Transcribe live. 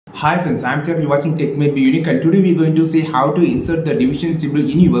Hi friends, I'm Tia, you're watching Tech Made Be Unique, and today we're going to see how to insert the division symbol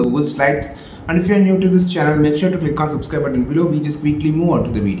in your Google Slides. And if you're new to this channel, make sure to click on subscribe button below. We just quickly move on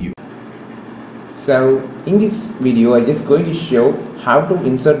to the video. So in this video, I'm just going to show how to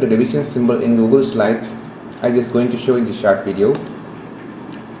insert the division symbol in Google Slides. I'm just going to show in this short video.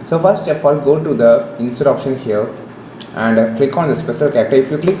 So first of all, go to the insert option here and click on the special character. If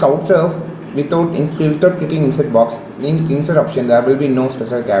you click outer without clicking insert box, in insert option there will be no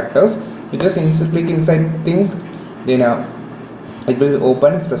special characters. You just click inside thing, then it will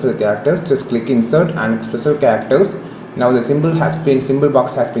open special characters. Just click insert and special characters. Now the symbol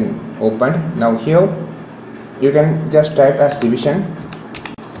box has been opened. Now here you can just type as division,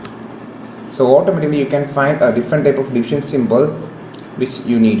 so automatically you can find a different type of division symbol which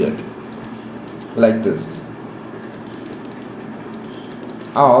you needed, like this.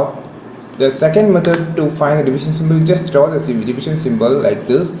 Or the second method to find the division symbol, just draw the division symbol like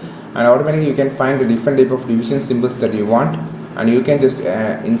this, and automatically you can find the different type of division symbols that you want, and you can just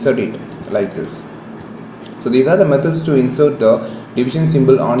insert it like this. So these are the methods to insert the division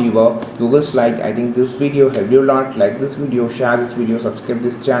symbol on your Google Slide. I think this video helped you a lot. Like this video, share this video, subscribe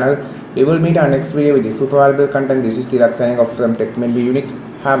this channel. We will meet our next video with a super valuable content. This is Tilak signing off from Tech Made Be Unique.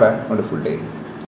 Have a wonderful day.